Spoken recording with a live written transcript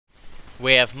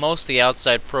We have most of the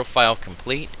outside profile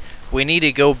complete. We need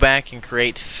to go back and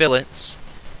create fillets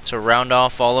to round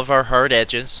off all of our hard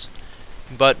edges.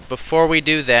 But before we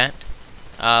do that,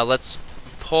 let's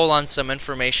pull on some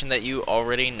information that you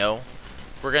already know.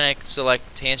 We're going to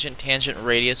select tangent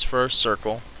radius for our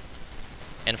circle.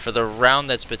 And for the round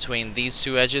that's between these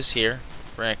two edges here,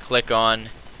 we're going to click on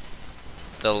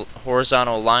the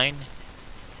horizontal line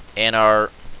and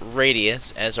our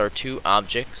radius as our two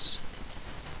objects.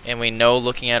 And we know,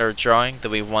 looking at our drawing, that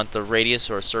we want the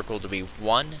radius or a circle to be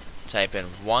 1. Type in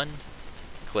 1,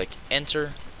 click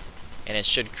enter, and it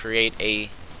should create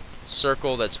a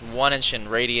circle that's 1 inch in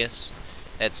radius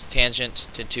that's tangent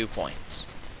to 2 points.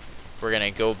 We're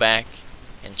going to go back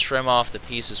and trim off the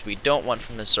pieces we don't want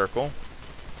from the circle.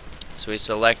 So we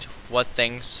select what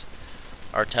things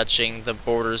are touching the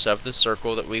borders of the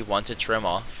circle that we want to trim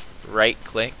off. Right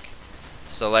click,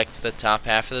 select the top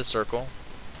half of the circle,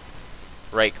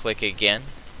 right click again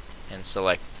and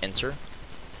select enter.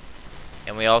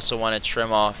 And we also want to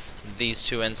trim off these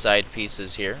two inside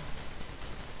pieces here.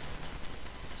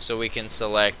 So we can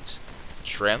select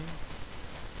trim,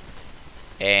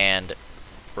 and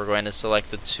we're going to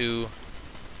select the two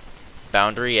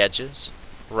boundary edges.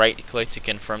 Right click to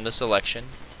confirm the selection,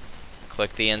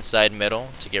 click the inside middle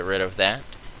to get rid of that,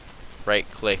 right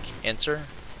click enter,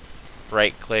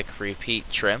 right click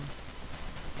repeat trim.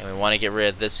 And we want to get rid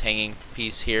of this hanging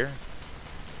piece here.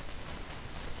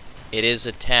 It is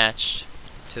attached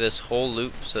to this whole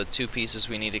loop, so the two pieces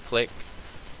we need to click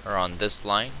are on this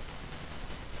line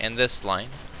and this line.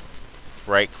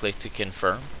 Right click to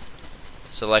confirm,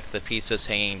 select the piece that's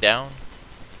hanging down,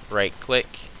 right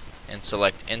click and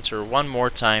select enter one more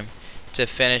time to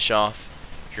finish off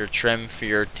your trim for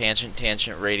your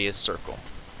tangent radius circle.